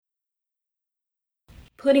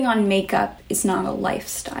putting on makeup is not a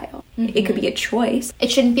lifestyle. It could be a choice.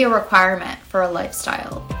 It shouldn't be a requirement for a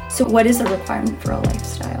lifestyle. So what is a requirement for a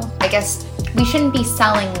lifestyle? I guess we shouldn't be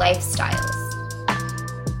selling lifestyles.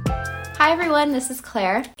 Hi everyone, this is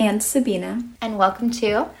Claire. And Sabina. And welcome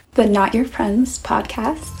to the Not Your Friends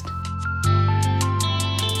podcast.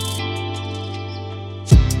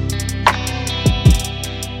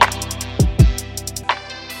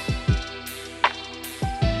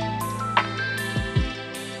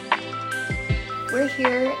 We're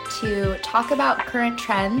here to talk about current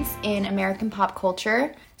trends in American pop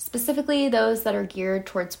culture, specifically those that are geared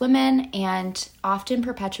towards women and often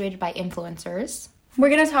perpetuated by influencers. We're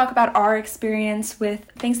going to talk about our experience with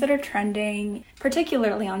things that are trending,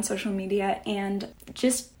 particularly on social media, and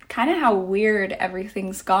just kind of how weird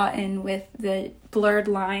everything's gotten with the blurred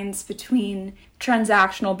lines between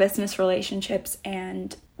transactional business relationships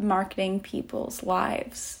and marketing people's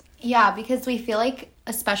lives. Yeah, because we feel like,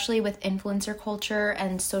 especially with influencer culture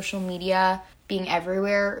and social media being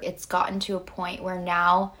everywhere, it's gotten to a point where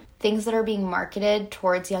now things that are being marketed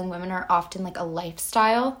towards young women are often like a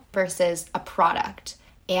lifestyle versus a product.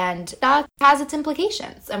 And that has its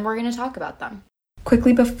implications, and we're going to talk about them.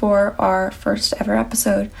 Quickly before our first ever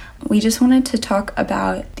episode, we just wanted to talk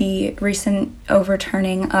about the recent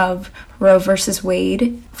overturning of Roe versus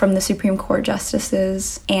Wade from the Supreme Court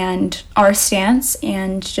justices and our stance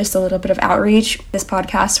and just a little bit of outreach. This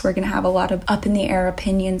podcast, we're going to have a lot of up-in-the-air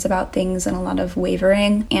opinions about things and a lot of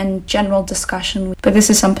wavering and general discussion. But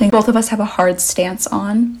this is something both of us have a hard stance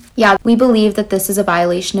on. Yeah, we believe that this is a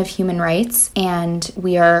violation of human rights, and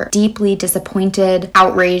we are deeply disappointed,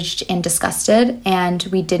 outraged, and disgusted, and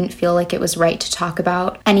we didn't feel like it was right to talk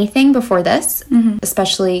about anything before this.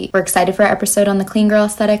 Especially, we're excited for our episode on the clean girl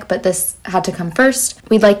aesthetic, but this had to come first.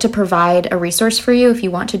 We'd like to provide a resource for you if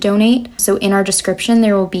you want to donate. So in our description,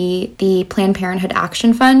 there will be the Planned Parenthood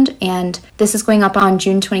Action Fund, and this is going up on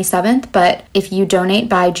June 27th, but if you donate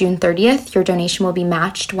by June 30th, your donation will be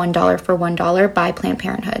matched $1 for $1 by Planned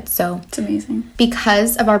Parenthood. So it's amazing.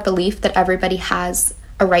 Because of our belief that everybody has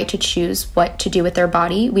a right to choose what to do with their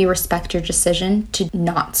body, we respect your decision to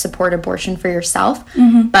not support abortion for yourself.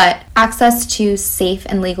 But access to safe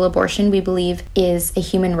and legal abortion, we believe, is a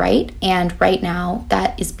human right, and right now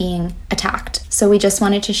that is being attacked. So we just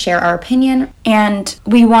wanted to share our opinion. And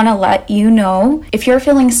we want to let you know, if you're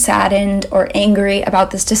feeling saddened or angry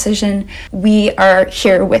about this decision, we are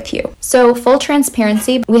here with you. So full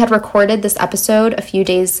transparency, we had recorded this episode a few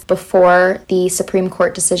days before the Supreme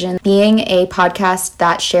Court decision. Being a podcast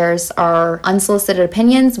that shares our unsolicited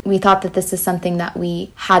opinions, we thought that this is something that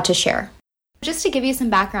we had to share. Just to give you some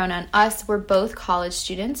background on us, we're both college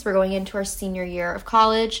students. We're going into our senior year of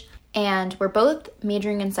college, and we're both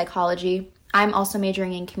majoring in psychology. I'm also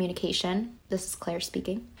majoring in communication. This is Claire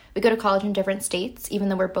speaking. We go to college in different states, even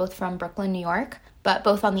though we're both from Brooklyn, New York, but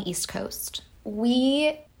both on the East Coast.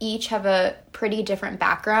 We each have a pretty different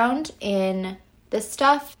background in this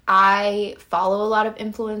stuff. I follow a lot of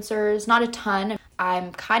influencers, not a ton.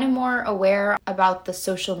 I'm kind of more aware about the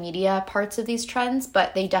social media parts of these trends,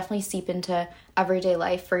 but they definitely seep into everyday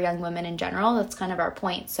life for young women in general. That's kind of our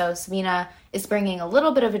point. So Sabina is bringing a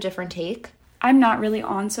little bit of a different take. I'm not really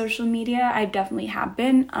on social media. I definitely have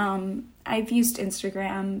been. I've used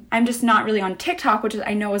Instagram. I'm just not really on TikTok, which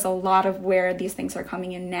I know is a lot of where these things are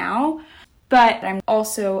coming in now. But I'm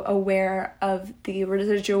also aware of the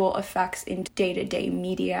residual effects in day-to-day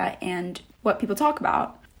media and what people talk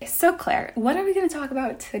about. So Claire, what are we going to talk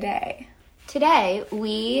about today? Today,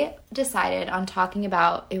 we decided on talking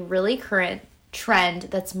about a really current trend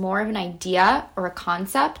that's more of an idea or a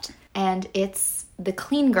concept, and it's the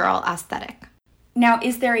clean girl aesthetic. Now,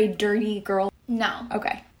 is there a dirty girl? No.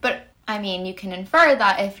 Okay. But, I mean, you can infer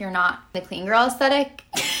that if you're not the clean girl aesthetic,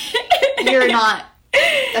 you're not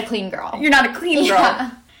a clean girl. You're not a clean girl.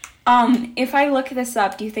 Yeah. If I look this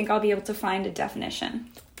up, do you think I'll be able to find a definition?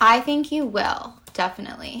 I think you will,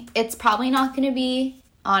 definitely. It's probably not going to be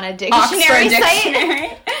on a dictionary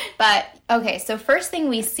site. But, okay, so first thing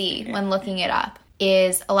we see when looking it up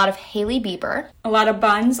is a lot of Hailey Bieber. A lot of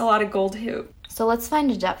buns, a lot of gold hoop. So let's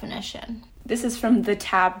find a definition. This is from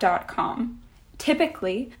thetab.com.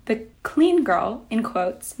 Typically, the clean girl, in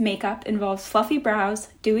quotes, makeup involves fluffy brows,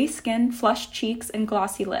 dewy skin, flushed cheeks, and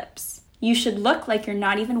glossy lips. You should look like you're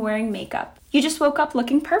not even wearing makeup. You just woke up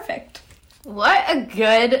looking perfect. What a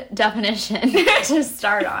good definition to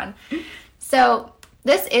start on. So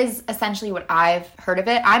this is essentially what I've heard of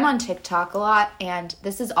it. I'm on TikTok a lot, and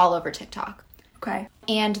this is all over TikTok. Okay.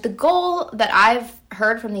 And the goal that I've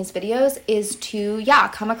heard from these videos is to,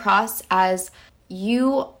 come across as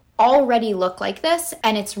you already look like this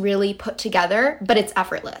and it's really put together, but it's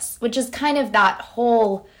effortless, which is kind of that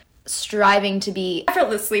whole striving to be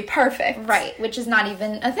effortlessly perfect. Right, which is not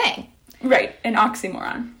even a thing. Right, an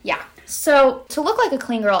oxymoron. Yeah. So to look like a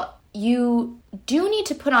clean girl, you do need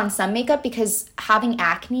to put on some makeup because having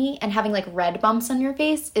acne and having like red bumps on your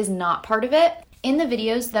face is not part of it. In the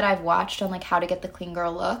videos that I've watched on like how to get the clean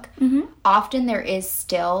girl look, often there is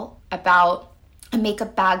still about a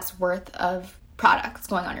makeup bag's worth of products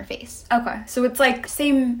going on your face. Okay, so it's like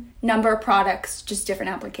same number of products, just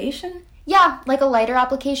different application? Yeah, like a lighter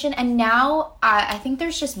application. And now I think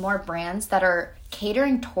there's just more brands that are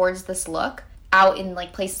catering towards this look out in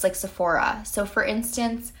like places like Sephora. So for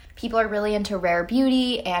instance, people are really into Rare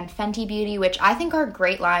Beauty and Fenty Beauty, which I think are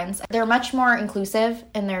great lines. They're much more inclusive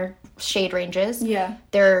in their shade ranges. Yeah.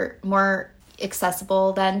 They're more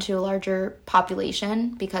accessible then to a larger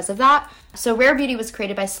population because of that. So Rare Beauty was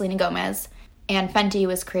created by Selena Gomez and Fenty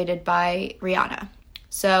was created by Rihanna.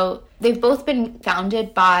 So they've both been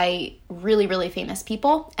founded by really, really famous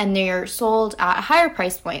people, and they're sold at a higher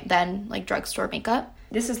price point than like drugstore makeup.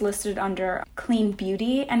 This is listed under clean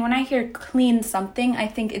beauty, and when I hear clean something, I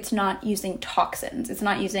think it's not using toxins. It's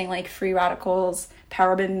not using like free radicals,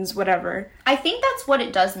 parabens, whatever. I think that's what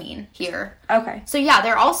it does mean here. Okay. So yeah,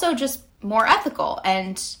 they're also just more ethical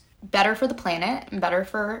and better for the planet and better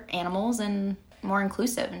for animals and more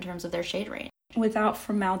inclusive in terms of their shade range. Without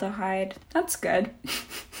formaldehyde. That's good.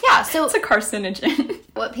 Yeah, so it's a carcinogen.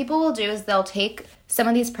 What people will do is they'll take some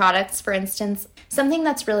of these products, for instance, something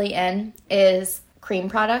that's really in is cream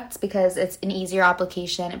products because it's an easier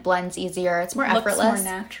application, it blends easier, it's more effortless. Looks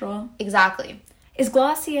more natural. Exactly. Is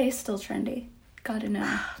Glossier still trendy? Gotta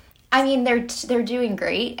know. I mean, they're doing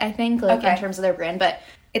great, I think, like in terms of their brand, but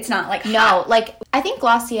it's not like no, hot. Like I think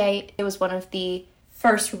Glossier, it was one of the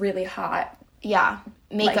first really hot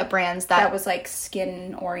makeup brands that was like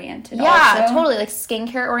skin oriented. Yeah, also. Totally, like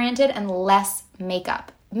skincare oriented and less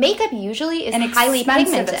makeup. Makeup usually is highly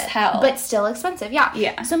pigmented, as hell. But still expensive.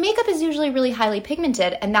 Yeah. So makeup is usually really highly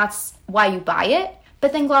pigmented, and that's why you buy it.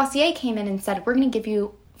 But then Glossier came in and said, "We're going to give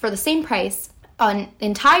you for the same price an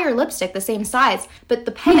entire lipstick, the same size, but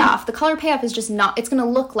the payoff, the color payoff, is just not. It's going to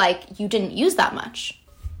look like you didn't use that much."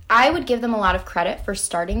 I would give them a lot of credit for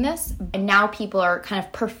starting this, and now people are kind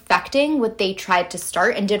of perfecting what they tried to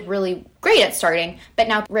start and did really great at starting, but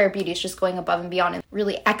now Rare Beauty is just going above and beyond and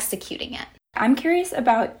really executing it. I'm curious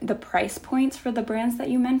about the price points for the brands that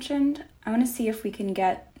you mentioned. I want to see if we can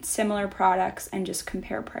get similar products and just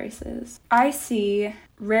compare prices. I see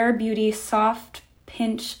Rare Beauty Soft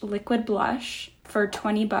Pinch Liquid Blush for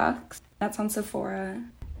 $20. That's on Sephora.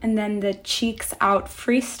 And then the Cheeks Out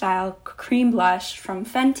Freestyle Cream Blush from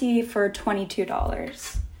Fenty for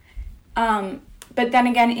 $22. But then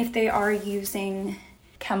again, if they are using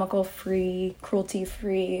chemical-free,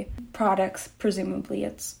 cruelty-free products, presumably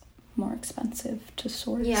it's more expensive to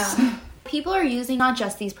source. Yeah. People are using not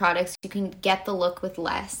just these products. You can get the look with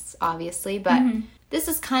less, obviously, but this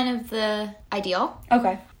is kind of the ideal.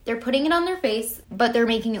 Okay. They're putting it on their face, but they're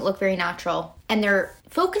making it look very natural. And they're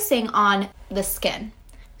focusing on the skin.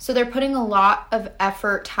 So they're putting a lot of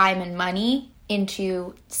effort, time, and money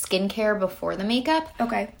into skincare before the makeup.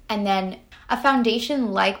 Okay. And then a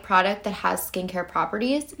foundation-like product that has skincare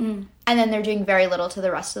properties. And then they're doing very little to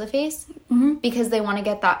the rest of the face because they want to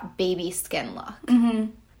get that baby skin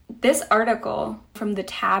look. This article from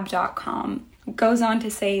thetab.com goes on to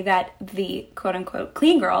say that the quote-unquote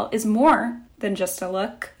clean girl is more than just a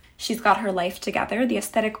look. She's got her life together. The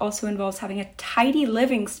aesthetic also involves having a tidy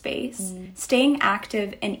living space, staying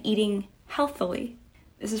active, and eating healthily.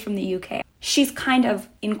 This is from the UK. She's kind of,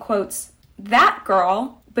 in quotes, that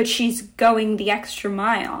girl, but she's going the extra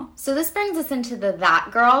mile. So this brings us into that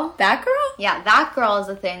girl. That girl? Yeah, that girl is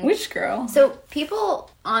a thing. Which girl? So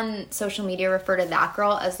people on social media refer to that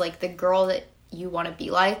girl as like the girl that you want to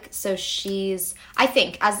be like. So she's, I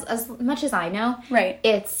think, as much as I know, right,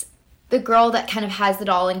 it's the girl that kind of has it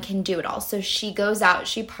all and can do it all. So she goes out,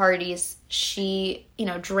 she parties, she,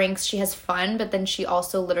 drinks, she has fun, but then she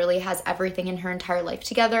also literally has everything in her entire life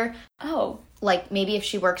together. Oh. Like maybe if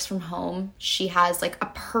she works from home, she has like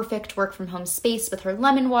a perfect work from home space with her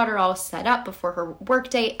lemon water all set up before her work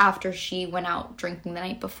day after she went out drinking the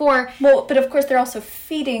night before. Well, but of course they're also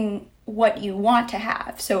feeding what you want to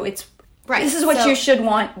have. So it's, right, this is what you should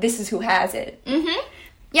want, this is who has it.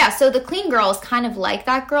 Yeah, so the clean girl is kind of like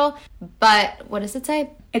that girl, but what does it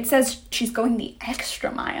say? It says she's going the extra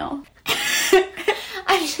mile.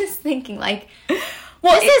 I'm just thinking, like,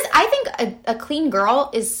 I think a clean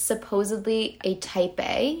girl is supposedly a type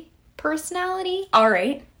A personality. All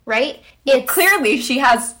right. Right? Clearly she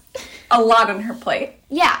has a lot on her plate.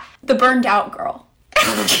 Yeah. The burned out girl.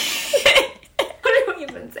 What are we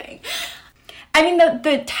even saying? I mean,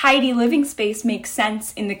 the tidy living space makes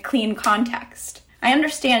sense in the clean context. I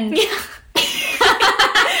understand. Yeah.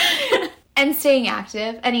 And staying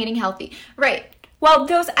active and eating healthy. Right. Well,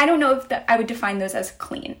 those, I don't know if I would define those as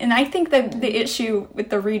clean. And I think that the issue with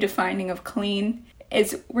the redefining of clean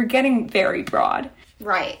is we're getting very broad.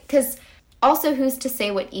 Right. Because also, who's to say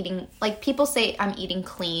what eating, like, people say I'm eating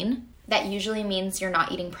clean. That usually means you're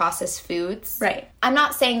not eating processed foods. Right. I'm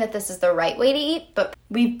not saying that this is the right way to eat, but...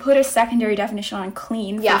 We put a secondary definition on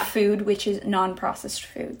clean for food, which is non-processed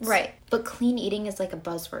foods. Right. But clean eating is like a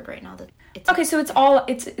buzzword right now. Okay, so it's all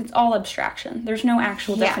abstraction. There's no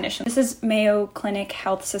actual definition. This is Mayo Clinic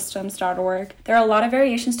HealthSystems.org. There are a lot of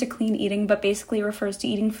variations to clean eating, but basically refers to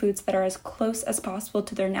eating foods that are as close as possible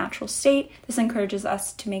to their natural state. This encourages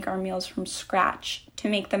us to make our meals from scratch, to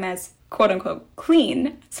make them as quote-unquote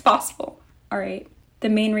clean as possible. All right. The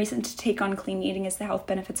main reason to take on clean eating is the health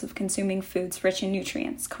benefits of consuming foods rich in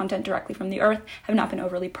nutrients. Content directly from the earth, have not been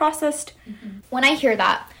overly processed. Mm-hmm. When I hear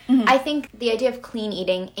that, I think the idea of clean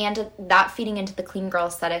eating and that feeding into the clean girl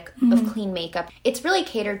aesthetic of clean makeup, it's really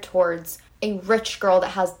catered towards a rich girl that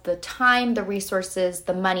has the time, the resources,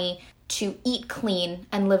 the money to eat clean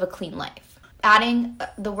and live a clean life. Adding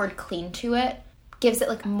the word clean to it gives it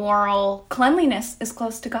like moral... Cleanliness is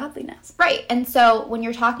close to godliness. Right. And so when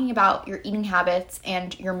you're talking about your eating habits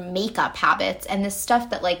and your makeup habits and this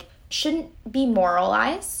stuff that like shouldn't be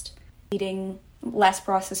moralized... Eating less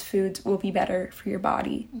processed foods will be better for your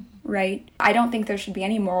body, right? I don't think there should be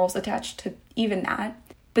any morals attached to even that.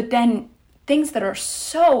 But then things that are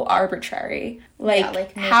so arbitrary,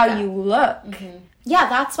 like how you look... Yeah,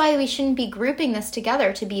 that's why we shouldn't be grouping this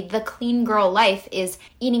together to be the clean girl life is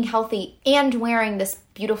eating healthy and wearing this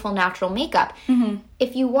beautiful natural makeup.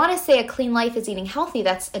 If you want to say a clean life is eating healthy,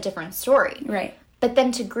 that's a different story. Right. But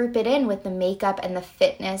then to group it in with the makeup and the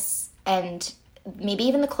fitness and maybe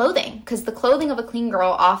even the clothing, because the clothing of a clean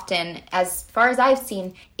girl often, as far as I've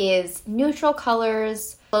seen, is neutral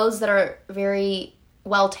colors, clothes that are very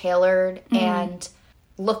well tailored and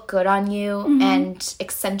look good on you and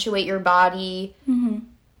accentuate your body.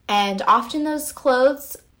 And often those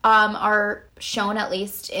clothes are shown, at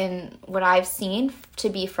least in what I've seen, to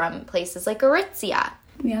be from places like Aritzia.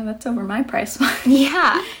 Yeah, that's over my price line.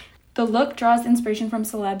 Yeah. The look draws inspiration from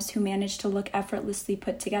celebs who manage to look effortlessly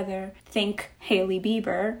put together. Think Hailey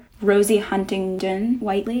Bieber, Rosie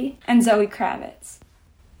Huntington-Whiteley, and Zoe Kravitz.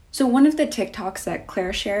 So one of the TikToks that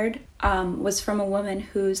Claire shared was from a woman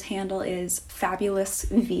whose handle is Fabulous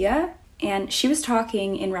Via. And she was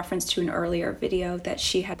talking in reference to an earlier video that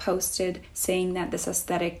she had posted saying that this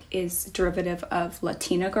aesthetic is derivative of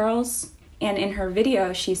Latina girls. And in her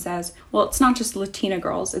video, she says, well, it's not just Latina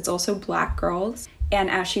girls, it's also Black girls. And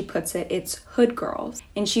as she puts it, it's hood girls.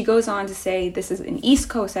 And she goes on to say this is an East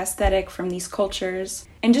Coast aesthetic from these cultures.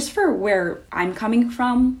 And just for where I'm coming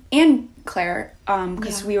from, and Claire,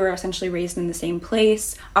 because we were essentially raised in the same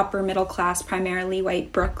place, upper middle class, primarily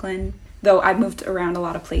white Brooklyn, though I've moved around a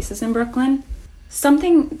lot of places in Brooklyn.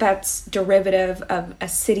 Something that's derivative of a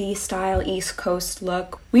city-style East Coast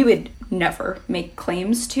look, we would never make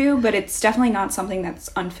claims to, but it's definitely not something that's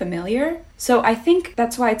unfamiliar. So I think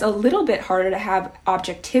that's why it's a little bit harder to have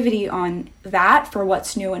objectivity on that for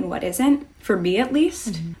what's new and what isn't, for me at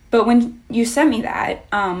least. But when you sent me that,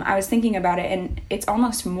 I was thinking about it, and it's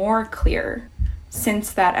almost more clear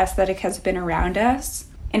since that aesthetic has been around us,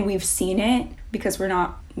 and we've seen it because we're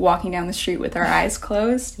not walking down the street with our eyes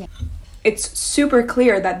closed. Yeah. It's super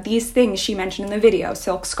clear that these things she mentioned in the video,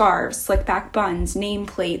 silk scarves, slick back buns,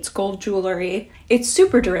 nameplates, gold jewelry, it's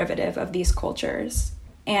super derivative of these cultures.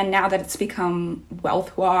 And now that it's become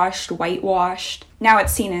wealth-washed, whitewashed, now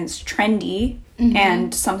it's seen as trendy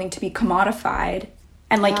and something to be commodified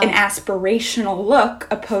and like an aspirational look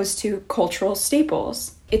opposed to cultural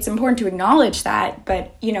staples. It's important to acknowledge that,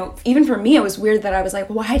 but, you know, even for me, it was weird that I was like,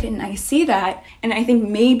 why didn't I see that? And I think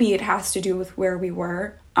maybe it has to do with where we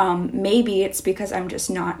were. Maybe it's because I'm just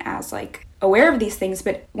not as, like, aware of these things.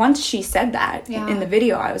 But once she said that in the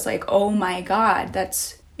video, I was like, oh my God,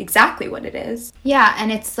 that's exactly what it is. Yeah,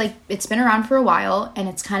 and it's like, it's been around for a while, and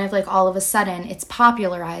it's kind of like all of a sudden it's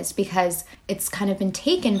popularized because it's kind of been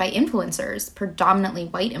taken by influencers, predominantly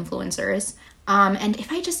white influencers. And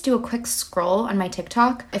if I just do a quick scroll on my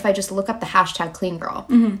TikTok, if I just look up the hashtag clean girl,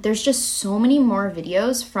 there's just so many more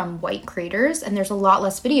videos from white creators, and there's a lot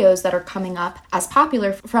less videos that are coming up as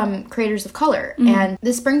popular from creators of color. And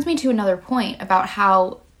this brings me to another point about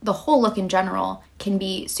how the whole look in general can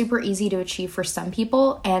be super easy to achieve for some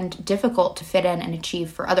people and difficult to fit in and achieve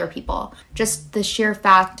for other people. Just the sheer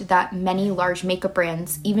fact that many large makeup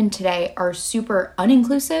brands, even today, are super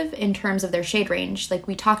uninclusive in terms of their shade range. Like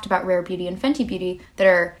we talked about Rare Beauty and Fenty Beauty, that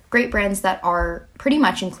are great brands that are pretty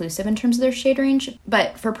much inclusive in terms of their shade range.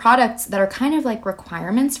 But for products that are kind of like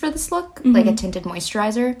requirements for this look, like a tinted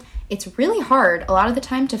moisturizer, it's really hard a lot of the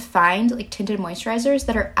time to find like tinted moisturizers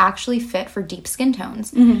that are actually fit for deep skin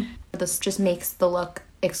tones. This just makes the look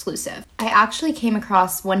exclusive. I actually came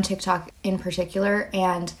across one TikTok in particular,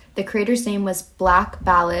 and the creator's name was Black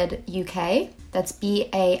Ballad UK. That's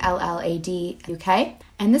BALLAD UK.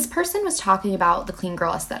 And this person was talking about the clean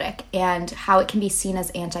girl aesthetic and how it can be seen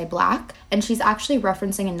as anti-black. And she's actually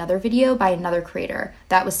referencing another video by another creator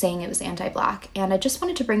that was saying it was anti-black. And I just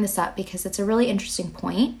wanted to bring this up because it's a really interesting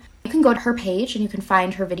point. You can go to her page and you can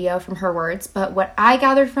find her video from her words, but what I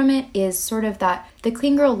gathered from it is sort of that the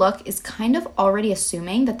clean girl look is kind of already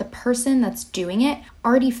assuming that the person that's doing it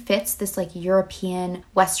already fits this like European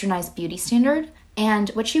westernized beauty standard. And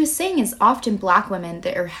what she was saying is often Black women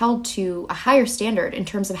that are held to a higher standard in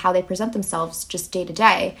terms of how they present themselves just day to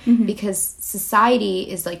day, because society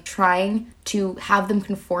is like trying to have them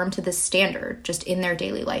conform to this standard just in their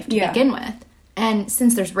daily life to begin with. And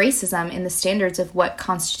since there's racism in the standards of what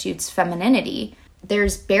constitutes femininity,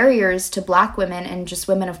 there's barriers to Black women and just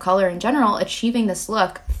women of color in general achieving this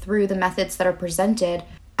look through the methods that are presented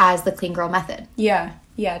as the clean girl method. Yeah,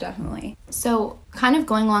 definitely. So kind of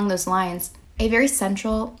going along those lines, a very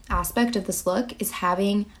central aspect of this look is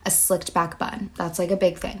having a slicked back bun. That's like a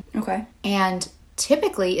big thing. Okay. And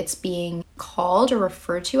typically it's being called or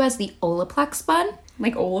referred to as the Olaplex bun.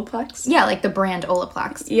 Like Olaplex? Yeah, like the brand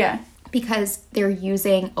Olaplex. Yeah. Because they're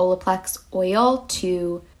using Olaplex oil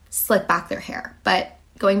to slick back their hair. But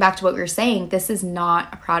going back to what we were saying, this is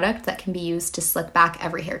not a product that can be used to slick back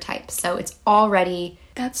every hair type. So it's already...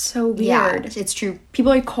 That's so weird. Yeah, it's true.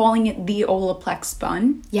 People are calling it the Olaplex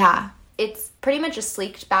bun. Yeah. It's pretty much a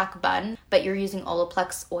sleeked back bun, but you're using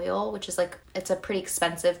Olaplex oil, which is like, it's a pretty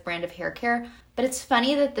expensive brand of hair care. But it's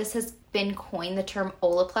funny that this has been coined the term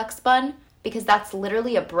Olaplex bun, because that's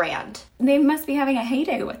literally a brand. They must be having a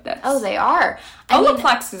heyday with this. Oh, they are.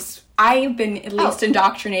 Olaplex is... I've been at least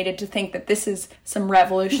indoctrinated to think that this is some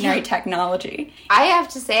revolutionary technology. I have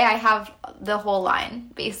to say I have the whole line,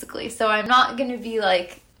 basically. So I'm not going to be,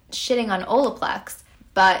 like, shitting on Olaplex.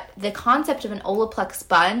 But the concept of an Olaplex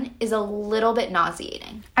bun is a little bit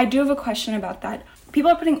nauseating. I do have a question about that.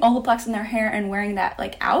 People are putting Olaplex in their hair and wearing that,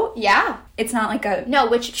 like, out? Yeah. It's not like a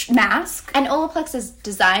mask. And Olaplex is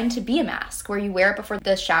designed to be a mask, where you wear it before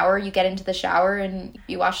the shower, you get into the shower, and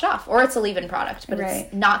you wash it off. Or it's a leave-in product, but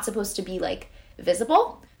it's not supposed to be, like,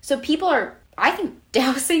 visible. So people are, I think,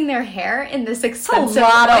 dousing their hair in this expensive oil. A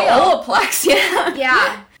lot of Olaplex, yeah.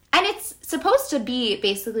 Yeah. And it's supposed to be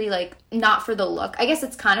basically, like, not for the look. I guess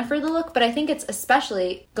it's kind of for the look, but I think it's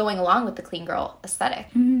especially going along with the clean girl aesthetic.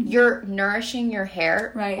 You're nourishing your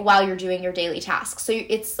hair while you're doing your daily tasks. So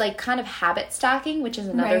it's, like, kind of habit stacking, which is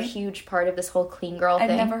another huge part of this whole clean girl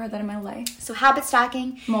thing. I've never heard that in my life. So habit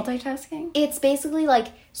stacking. Multitasking? It's basically, like,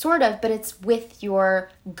 sort of, but it's with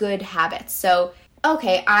your good habits. So,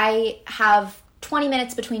 okay, I have 20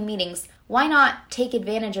 minutes between meetings. Why not take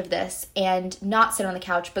advantage of this and not sit on the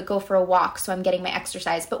couch, but go for a walk so I'm getting my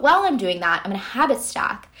exercise? But while I'm doing that, I'm going to habit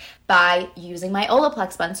stack by using my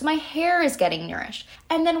Olaplex bun so my hair is getting nourished.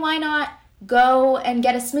 And then why not go and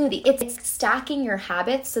get a smoothie? It's stacking your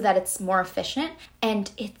habits so that it's more efficient, and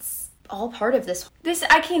it's all part of this. This,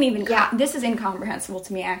 I can't even... This is incomprehensible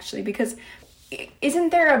to me, actually, because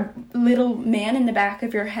isn't there a little man in the back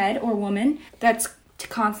of your head or woman that's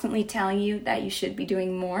constantly telling you that you should be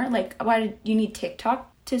doing more? Like, why did you need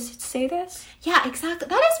TikTok to say this? Yeah, exactly.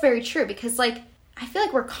 That is very true, because, like, I feel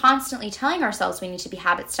like we're constantly telling ourselves we need to be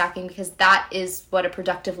habit stacking because that is what a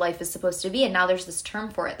productive life is supposed to be, and now there's this term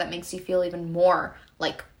for it that makes you feel even more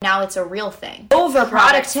like now it's a real thing. Over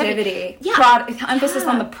productivity. Yeah. Emphasis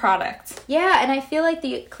on the product. Yeah, and I feel like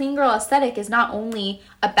the clean girl aesthetic is not only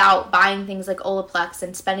about buying things like Olaplex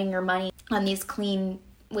and spending your money on these clean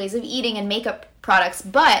ways of eating and makeup products,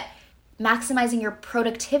 but maximizing your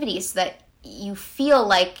productivity so that you feel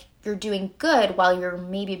like you're doing good while you're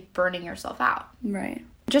maybe burning yourself out. Right.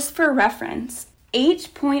 Just for reference,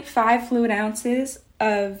 8.5 fluid ounces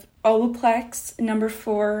of Olaplex No.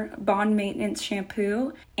 4 Bond Maintenance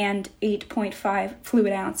Shampoo and 8.5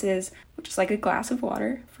 fluid ounces, which is like a glass of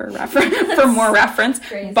water for more reference,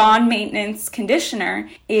 Crazy. Bond Maintenance Conditioner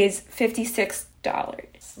is $56.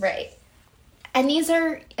 Right. And these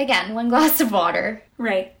are, again, one glass of water.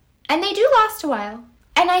 Right. And they do last a while.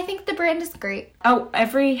 And I think the brand is great. Oh,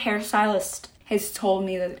 every hairstylist has told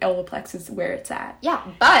me that Olaplex is where it's at. Yeah,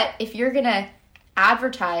 but if you're going to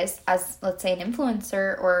advertise as, let's say, an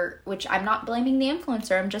influencer, or, which I'm not blaming the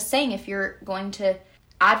influencer, I'm just saying if you're going to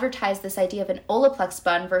advertise this idea of an Olaplex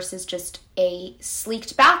bun versus just a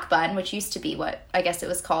sleeked back bun, which used to be what I guess it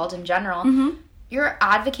was called in general, you're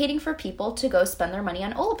advocating for people to go spend their money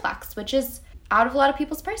on Olaplex, which is out of a lot of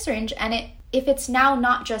people's price range. And if it's now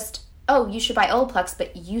not just, oh, you should buy Olaplex,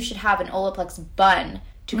 but you should have an Olaplex bun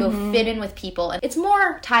to go fit in with people. And it's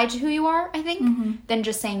more tied to who you are, I think, than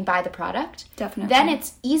just saying buy the product. Definitely. Then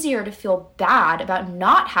it's easier to feel bad about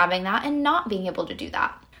not having that and not being able to do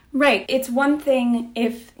that. Right. It's one thing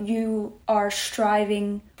if you are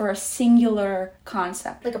striving for a singular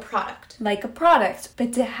concept. Like a product.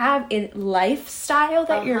 But to have a lifestyle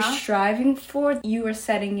that you're striving for, you are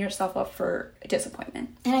setting yourself up for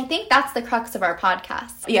disappointment. And I think that's the crux of our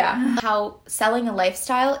podcast. Yeah. How selling a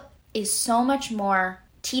lifestyle is so much more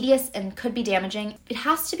tedious and could be damaging. It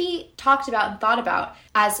has to be talked about and thought about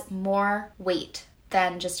as more weight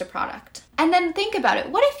than just a product. And then think about it.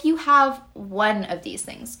 What if you have one of these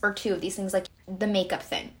things or two of these things, like the makeup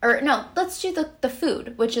thing? Or no, let's do the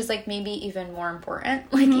food, which is like maybe even more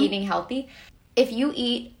important, like eating healthy. If you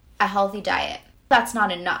eat a healthy diet, that's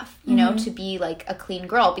not enough, you know, to be like a clean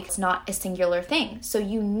girl, because it's not a singular thing. So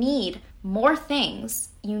you need more things.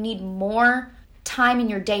 You need more time in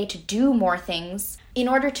your day to do more things in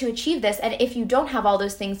order to achieve this. And if you don't have all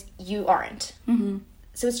those things, you aren't.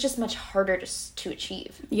 So it's just much harder to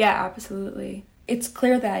achieve. Yeah, absolutely. It's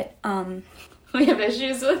clear that we have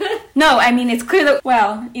issues with it. No, I mean, it's clear that,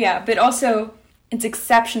 well, yeah, but also it's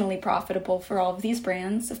exceptionally profitable for all of these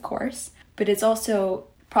brands, of course, but it's also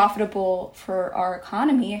profitable for our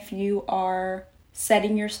economy if you are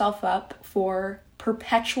setting yourself up for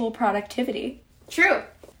perpetual productivity. True.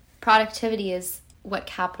 Productivity is what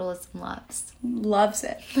capitalism loves. Loves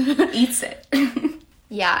it. Eats it.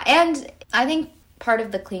 Yeah, and I think part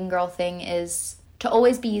of the clean girl thing is to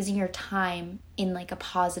always be using your time in like a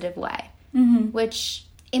positive way, which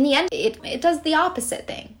in the end, it does the opposite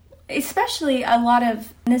thing. Especially a lot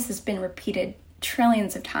of, and this has been repeated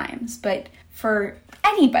trillions of times, but for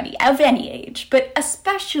anybody of any age, but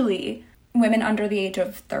especially women under the age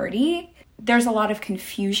of 30, there's a lot of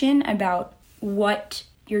confusion about what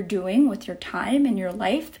you're doing with your time and your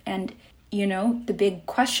life, and you know, the big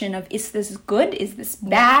question of, is this good? Is this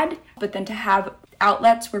bad? But then to have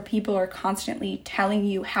outlets where people are constantly telling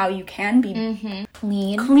you how you can be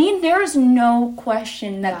clean, there is no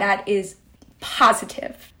question that that is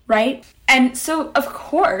positive, right? And so, of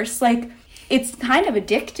course, like, it's kind of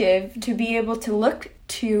addictive to be able to look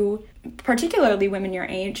to particularly women your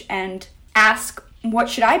age and ask, what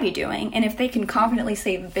should I be doing? And if they can confidently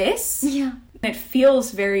say this, it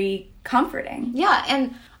feels very comforting. Yeah,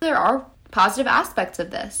 and there are positive aspects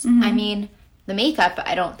of this. I mean, the makeup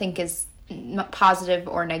I don't think is positive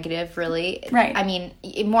or negative, really. Right. I mean,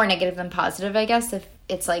 more negative than positive, I guess, if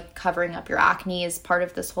it's like covering up your acne is part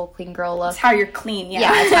of this whole clean girl look. It's how you're clean,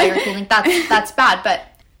 Yeah, it's how you're clean. That's bad. But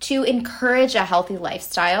to encourage a healthy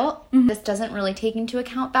lifestyle, this doesn't really take into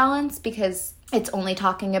account balance because it's only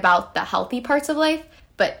talking about the healthy parts of life.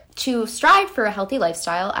 But to strive for a healthy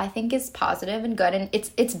lifestyle, I think, is positive and good. And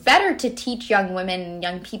it's better to teach young women and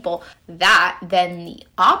young people that than the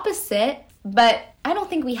opposite. But I don't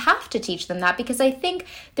think we have to teach them that because I think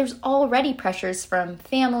there's already pressures from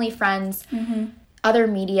family, friends, other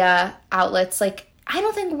media outlets. Like, I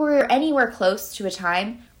don't think we're anywhere close to a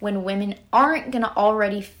time when women aren't going to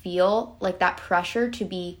already feel like that pressure to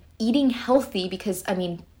be eating healthy because, I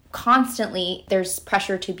mean, constantly there's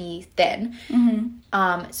pressure to be thin.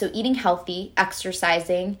 So eating healthy,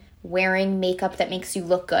 exercising, wearing makeup that makes you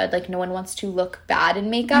look good. Like, no one wants to look bad in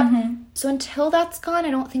makeup. So until that's gone,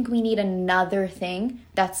 I don't think we need another thing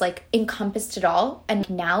that's like encompassed it all. And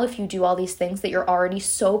now if you do all these things that you're already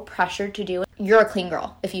so pressured to do, you're a clean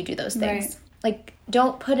girl if you do those things. Like,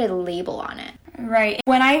 don't put a label on it. Right.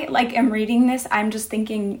 When I am reading this, I'm just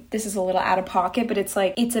thinking this is a little out of pocket, but it's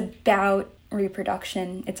like, it's about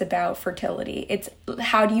reproduction. It's about fertility. It's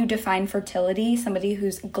how do you define fertility? Somebody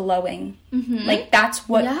who's glowing. Like, that's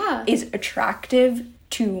what is attractive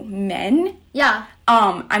to men.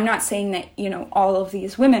 I'm not saying that, you know, all of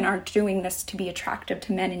these women are doing this to be attractive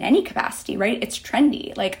to men in any capacity, right? It's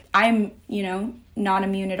trendy. Like, I'm, you know, not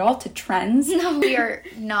immune at all to trends. No, we are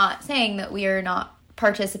not saying that we are not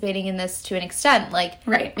participating in this to an extent. Like,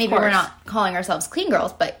 maybe we're not calling ourselves clean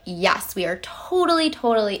girls, but yes, we are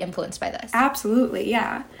totally influenced by this. Absolutely,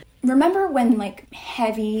 yeah. Remember when, like,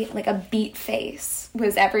 heavy, like, a beat face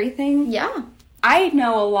was everything? Yeah. I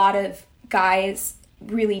know a lot of guys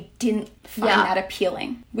really didn't find that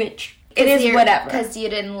appealing, which It is whatever. Because you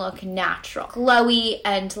didn't look natural. Glowy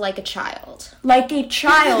and like a child. Like a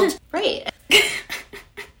child. Right.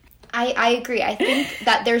 I agree. I think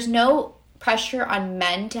that there's no pressure on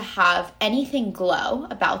men to have anything glow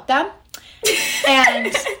about them.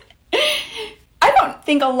 And I don't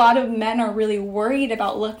think a lot of men are really worried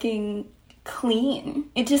about looking clean.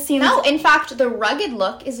 It just seems... No, in fact, the rugged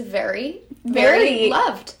look is very, very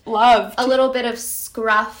loved. Loved. A little bit of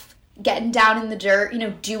scruff, getting down in the dirt,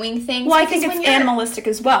 doing things. Well, I think it's animalistic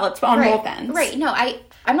as well. It's on both ends. Right. No,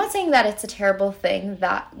 I'm not saying that it's a terrible thing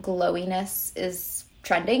that glowiness is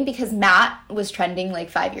trending, because matte was trending like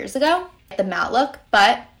 5 years ago, the matte look,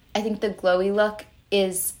 but I think the glowy look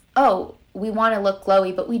is, we want to look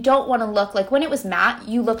glowy, but we don't want to look like, when it was matte,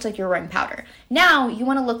 you looked like you were wearing powder. Now, you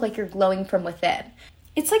want to look like you're glowing from within.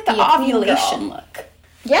 It's like the ovulation look.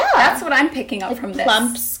 Yeah. That's what I'm picking up from this.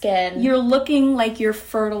 Plump skin. You're looking like you're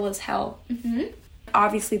fertile as hell. Mm-hmm.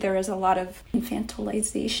 Obviously, there is a lot of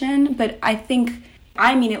infantilization, but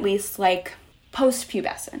I mean at least like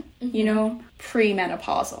post-pubescent,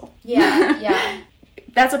 premenopausal. Yeah.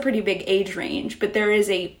 That's a pretty big age range, but there is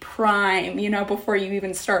a prime, before you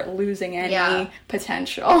even start losing any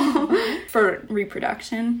potential for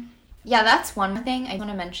reproduction. Yeah, that's one thing I want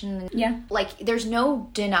to mention. Yeah. Like, there's no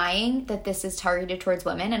denying that this is targeted towards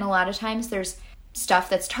women, and a lot of times there's stuff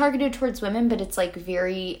that's targeted towards women, but it's, like,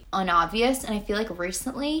 very unobvious, and I feel like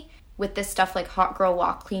recently, with this stuff like Hot Girl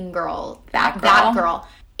Walk, Clean Girl, that girl,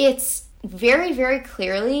 it's very, very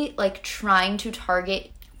clearly, like, trying to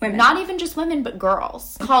target women. Not even just women, but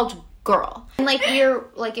girls. Called girl. And, like,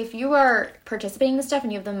 if you are participating in this stuff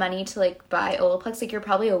and you have the money to, like, buy Olaplex, like, you're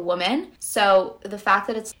probably a woman. So the fact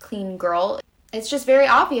that it's clean girl, it's just very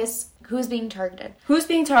obvious who's being targeted. Who's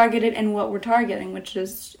being targeted and what we're targeting, which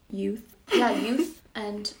is youth. Yeah, youth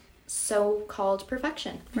and so-called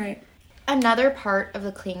perfection. Right. Another part of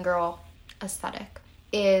the clean girl aesthetic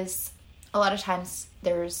is a lot of times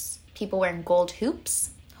there's people wearing gold hoop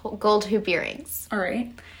earrings. All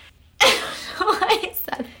right. Why is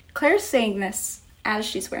that? Claire's saying this as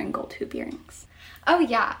she's wearing gold hoop earrings. Oh,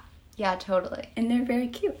 yeah. Yeah, totally. And they're very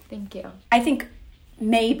cute. Thank you. I think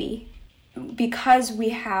maybe because we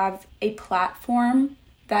have a platform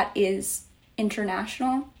that is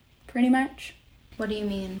international, pretty much. What do you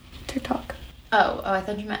mean? TikTok. Oh, I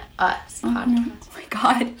thought you meant us.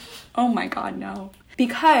 Oh my god, no.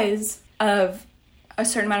 Because of a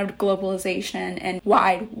certain amount of globalization and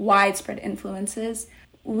widespread influences,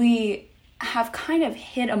 we have kind of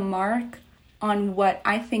hit a mark on what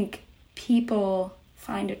I think people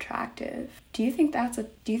find attractive. Do you think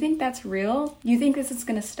that's real? Do you think this is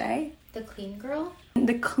gonna stay? The clean girl?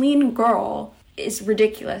 The clean girl is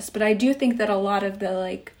ridiculous, but I do think that a lot of the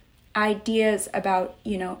like ideas about,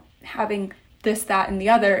 having this, that, and the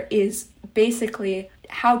other is basically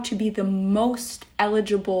how to be the most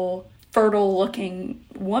eligible, fertile looking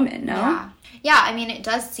woman, no? Yeah, I mean, it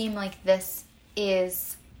does seem like this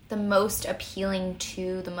is the most appealing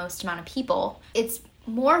to the most amount of people. It's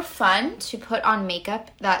more fun to put on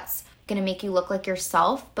makeup that's gonna make you look like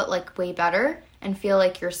yourself, but like way better, and feel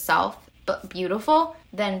like yourself, but beautiful,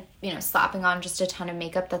 than, slapping on just a ton of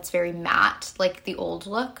makeup that's very matte, like the old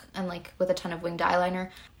look, and like with a ton of winged eyeliner.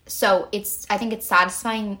 So I think it's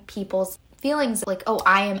satisfying people's feelings like, oh,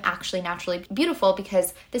 I am actually naturally beautiful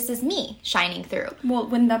because this is me shining through. Well,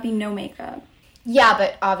 wouldn't that be no makeup? Yeah,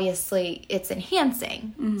 but obviously it's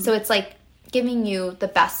enhancing. Mm-hmm. So it's like giving you the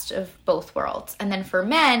best of both worlds. And then for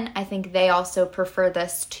men, I think they also prefer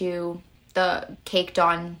this to the caked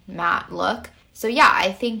on matte look. So yeah,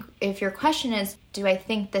 I think if your question is, do I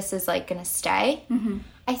think this is like gonna stay? Mm-hmm.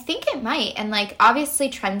 I think it might. And like, obviously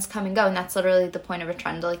trends come and go, and that's literally the point of a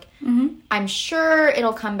trend. Like, I'm sure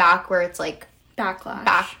it'll come back where it's like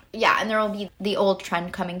backlash. Yeah, and there will be the old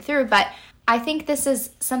trend coming through. But I think this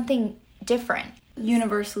is something different.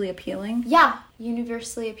 Universally appealing? Yeah,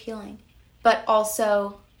 universally appealing. But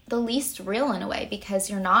also the least real in a way, because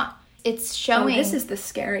it's showing. Oh, this is the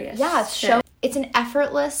scariest. Yeah, it's an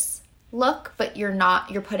effortless look, but you're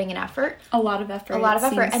putting an effort. A lot of effort.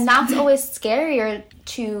 And that's always scarier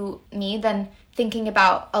to me than thinking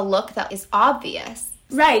about a look that is obvious.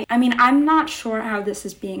 Right. I mean, I'm not sure how this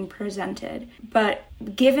is being presented, but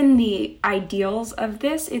given the ideals of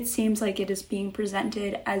this, it seems like it is being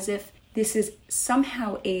presented as if this is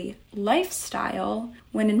somehow a lifestyle,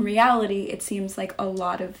 when in reality it seems like a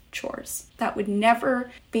lot of chores that would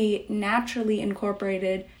never be naturally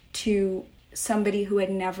incorporated to somebody who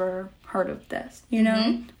had never heard of this,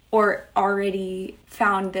 or already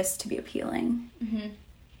found this to be appealing. Mm-hmm.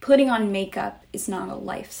 Putting on makeup is not a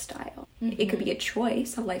lifestyle. Mm-hmm. It could be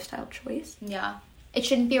a lifestyle choice. Yeah. It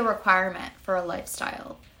shouldn't be a requirement for a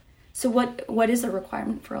lifestyle. So what is a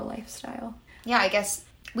requirement for a lifestyle? Yeah, I guess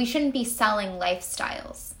we shouldn't be selling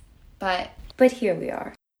lifestyles, but here we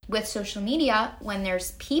are. With social media, when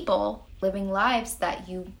there's people living lives that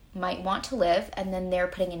you might want to live, and then they're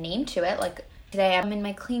putting a name to it, like today I'm in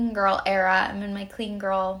my clean girl era, I'm in my clean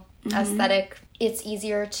girl aesthetic, it's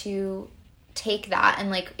easier to take that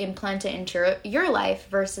and like implant it into your life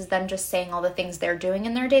versus them just saying all the things they're doing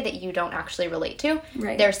in their day that you don't actually relate to.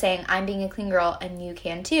 Right. They're saying, I'm being a clean girl and you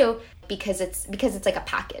can too, because it's like a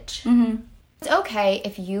package. It's okay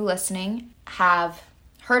if you listening have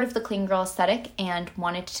heard of the clean girl aesthetic and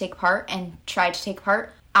wanted to take part and tried to take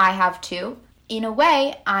part. I have too. In a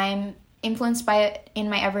way, I'm influenced by it in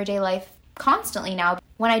my everyday life constantly now.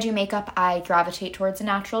 When I do makeup, I gravitate towards a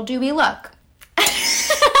natural dewy look.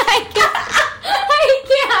 I can't.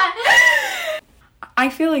 I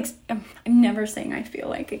feel like, I'm never saying I feel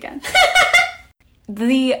like again.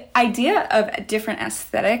 The idea of different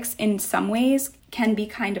aesthetics in some ways can be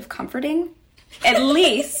kind of comforting. At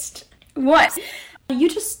least, what?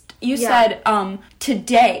 You said,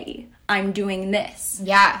 today I'm doing this.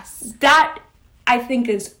 Yes. That, I think,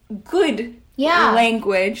 is good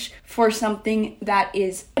language for something that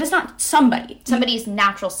is, but it's not somebody's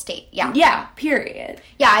natural state. Yeah, period.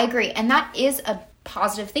 Yeah, I agree. And that is a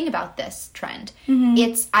positive thing about this trend.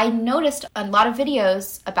 I noticed a lot of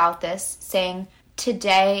videos about this saying,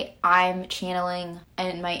 today I'm channeling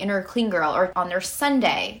in my inner clean girl, or on their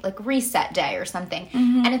Sunday, like reset day or something.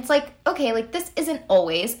 And it's like, okay, like this isn't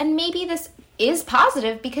always, and maybe this is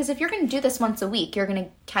positive, because if you're going to do this once a week, you're going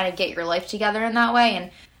to kind of get your life together in that way.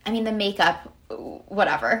 And I mean, the makeup,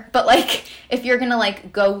 whatever. But like, if you're going to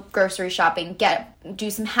like go grocery shopping,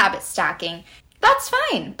 do some habit stacking, that's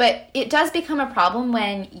fine. But it does become a problem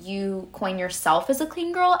when you coin yourself as a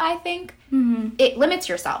clean girl, I think. It limits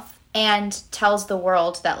yourself and tells the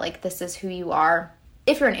world that like this is who you are.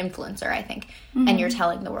 If you're an influencer, I think, and you're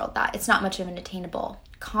telling the world that, it's not much of an attainable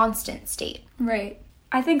constant state. Right.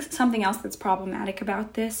 I think something else that's problematic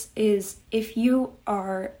about this is if you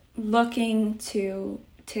are looking to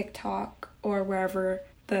TikTok or wherever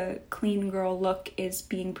the clean girl look is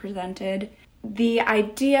being presented, the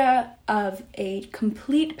idea of a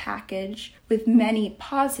complete package with many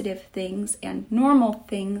positive things and normal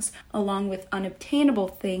things along with unobtainable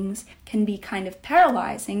things can be kind of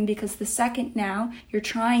paralyzing, because the second now you're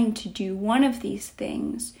trying to do one of these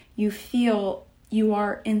things, you feel you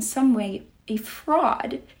are in some way a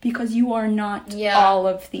fraud because you are not all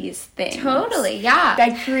of these things. Totally, yeah.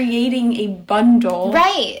 By creating a bundle,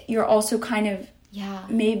 right, you're also kind of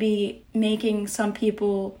maybe making some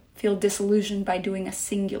people feel disillusioned by doing a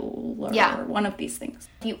singular one of these things.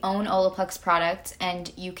 If you own Olaplex products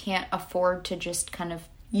and you can't afford to just kind of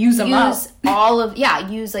use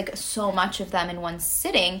like so much of them in one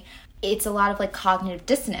sitting, it's a lot of like cognitive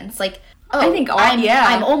dissonance. Like,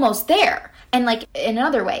 I'm almost there. And like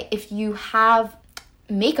another way, if you have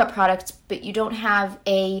makeup products but you don't have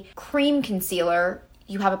a cream concealer,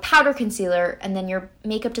 you have a powder concealer, and then your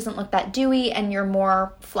makeup doesn't look that dewy and you're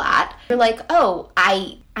more flat, you're like, oh,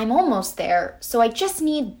 I'm almost there, so I just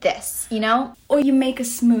need this, you know? Or you make a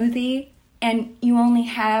smoothie and you only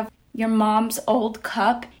have your mom's old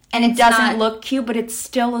cup and it doesn't look cute, but it's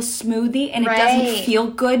still a smoothie, and it doesn't feel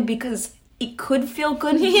good because it could feel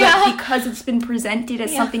good, but because it's been presented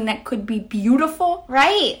as something that could be beautiful.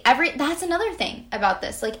 Right. That's another thing about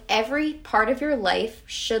this. Like, every part of your life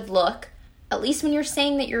should look, at least when you're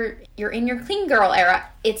saying that you're in your clean girl era,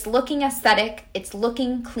 it's looking aesthetic, it's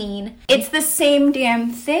looking clean. It's the same damn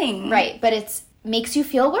thing. Right, but it makes you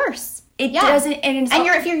feel worse. It doesn't, and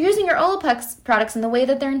if you're using your Olaplex products in the way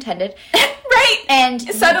that they're intended, right, and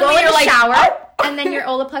suddenly you go in you're the shower, and then your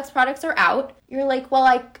Olaplex products are out, you're like, well,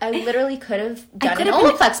 I literally could have done an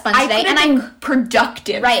Olaplex sponge today, and I'm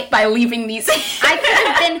productive by leaving these. I could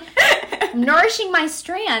have been nourishing my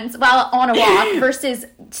strands while on a walk versus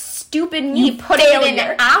stupid me putting it in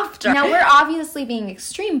after. Now, we're obviously being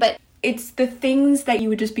extreme, but it's the things that you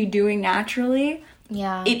would just be doing naturally.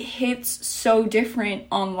 Yeah. It hits so different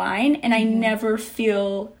online, and I never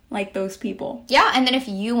feel like those people. Yeah, and then if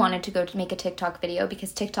you wanted to go to make a TikTok video,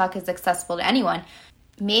 because TikTok is accessible to anyone,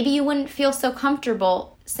 maybe you wouldn't feel so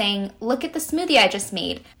comfortable saying, look at the smoothie I just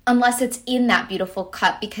made, unless it's in that beautiful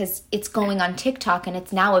cup, because it's going on TikTok and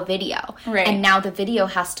it's now a video. Right. And now the video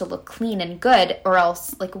has to look clean and good, or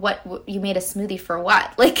else, like, what you made a smoothie for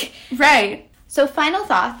what? Like, right. So final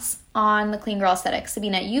thoughts on the clean girl aesthetic.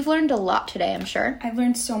 Sabina, you've learned a lot today, I'm sure. I've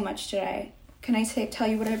learned so much today. Can I tell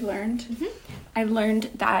you what I've learned? I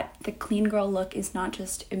learned that the clean girl look is not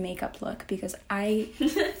just a makeup look, because I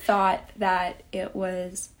thought that it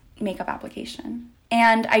was makeup application.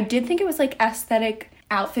 And I did think it was like aesthetic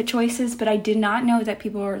outfit choices, but I did not know that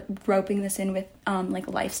people were roping this in with like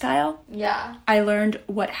lifestyle. Yeah. I learned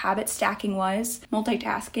what habit stacking was,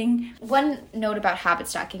 multitasking. One note about habit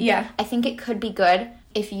stacking. Yeah. I think it could be good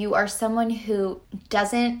if you are someone who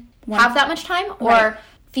doesn't have that much time or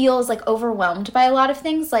feels like overwhelmed by a lot of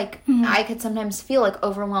things. Like I could sometimes feel like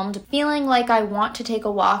overwhelmed, feeling like I want to take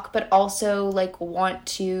a walk, but also like want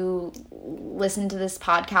to listen to this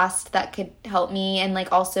podcast that could help me, and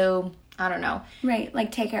like also, I don't know. Right,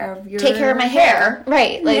 like take care of my hair.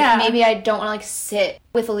 Right, like maybe I don't want to like sit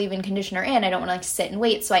with a leave-in conditioner and I don't want to like sit and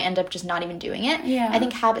wait, so I end up just not even doing it. Yeah. I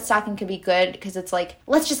think habit stacking could be good because it's like,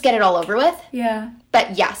 let's just get it all over with. Yeah.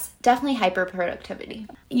 But yes, definitely hyper productivity.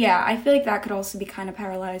 Yeah, I feel like that could also be kind of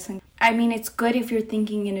paralyzing. I mean, it's good if you're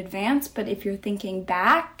thinking in advance, but if you're thinking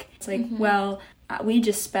back, it's like, well, we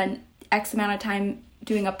just spent X amount of time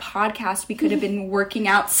doing a podcast. We could have been working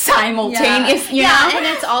out simultaneously. You know? And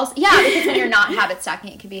it's also, because when you're not habit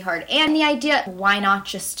stacking, it can be hard. And the idea, why not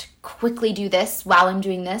just quickly do this while I'm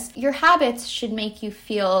doing this? Your habits should make you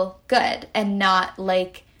feel good and not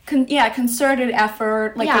like... concerted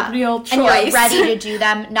effort, like a real choice. And you're ready to do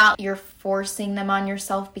them, not you're forcing them on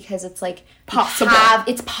yourself because it's like possible.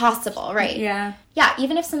 It's possible, right? Yeah. Yeah,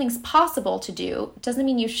 even if something's possible to do, doesn't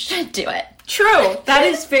mean you should do it. True. That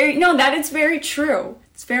is very true.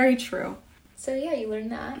 It's very true. So yeah, you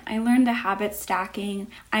learned that. I learned the habit stacking.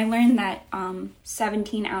 I learned that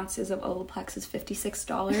 17 ounces of Olaplex is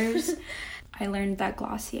 $56. I learned that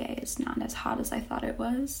Glossier is not as hot as I thought it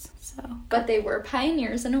was. But they were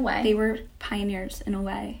pioneers in a way. They were pioneers in a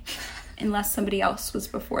way. Unless somebody else was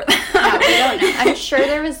before them. Yeah, we don't know. I'm sure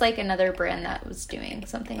there was like another brand that was doing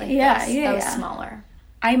something like this. That was smaller.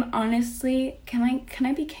 I'm honestly, can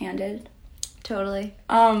I be candid? Totally.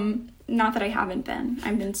 Not that I haven't been.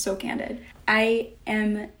 I've been so candid. I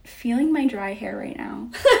am feeling my dry hair right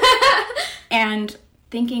now. And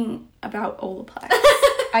thinking about Olaplex.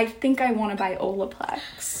 I think I want to buy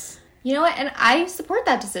Olaplex. You know what? And I support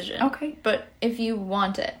that decision. Okay. But if you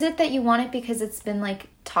want it. Is it that you want it because it's been like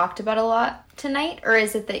talked about a lot tonight? Or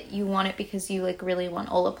is it that you want it because you like really want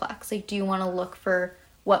Olaplex? Like, do you want to look for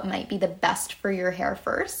what might be the best for your hair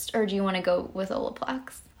first? Or do you want to go with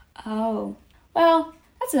Olaplex? Oh. Well,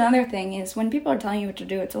 that's another thing is when people are telling you what to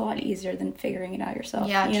do, it's a lot easier than figuring it out yourself.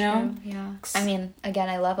 Yeah, you know? Yeah. I mean, again,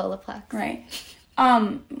 I love Olaplex. Right.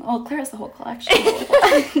 Well, Claire has the whole collection.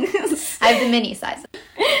 I have the mini size.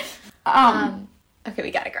 Okay,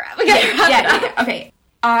 we gotta grab. Okay.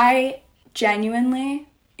 I genuinely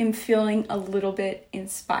am feeling a little bit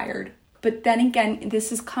inspired. But then again,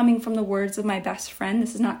 this is coming from the words of my best friend.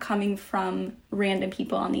 This is not coming from random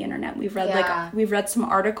people on the internet. We've read some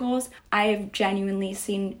articles. I have genuinely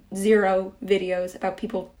seen 0 videos about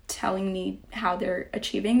people telling me how they're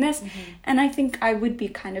achieving this. Mm-hmm. And I think I would be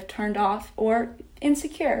kind of turned off or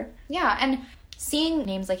insecure. Yeah, and seeing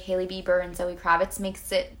names like Hailey Bieber and Zoe Kravitz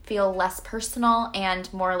makes it feel less personal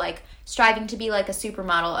and more like striving to be like a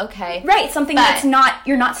supermodel. Okay. Right, something that's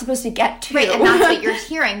you're not supposed to get to. Right, and that's what you're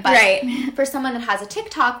hearing. But right. For someone that has a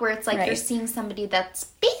TikTok where it's like you're seeing somebody that's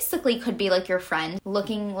basically could be like your friend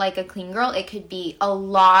looking like a clean girl, it could be a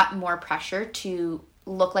lot more pressure to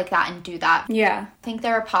look like that and do that. Yeah. I think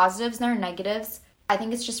there are positives and there are negatives. I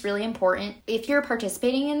think it's just really important. If you're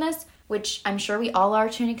participating in this, which I'm sure we all are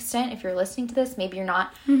to an extent. If you're listening to this, maybe you're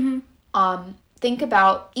not. Mm-hmm. Think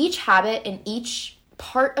about each habit and each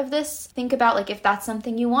part of this. Think about like if that's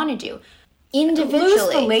something you want to do individually. Lose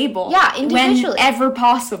the label. Yeah, individually. Whenever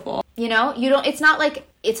possible. You know, it's not like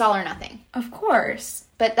it's all or nothing. Of course.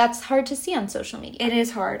 But that's hard to see on social media. It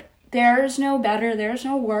is hard. There's no better, there's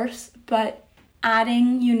no worse, but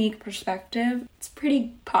adding unique perspective, it's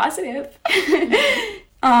pretty positive.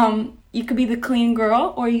 You could be the clean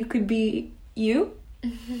girl or you could be you.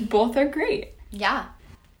 Both are great. Yeah.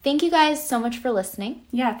 Thank you guys so much for listening.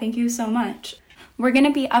 Yeah, thank you so much. We're going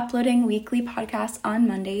to be uploading weekly podcasts on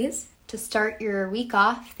Mondays. To start your week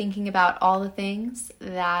off thinking about all the things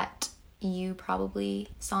that you probably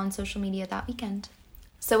saw on social media that weekend.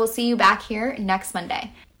 So we'll see you back here next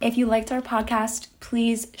Monday. If you liked our podcast,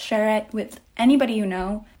 please share it with anybody you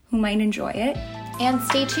know who might enjoy it. And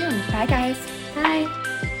stay tuned. Bye, guys. Bye.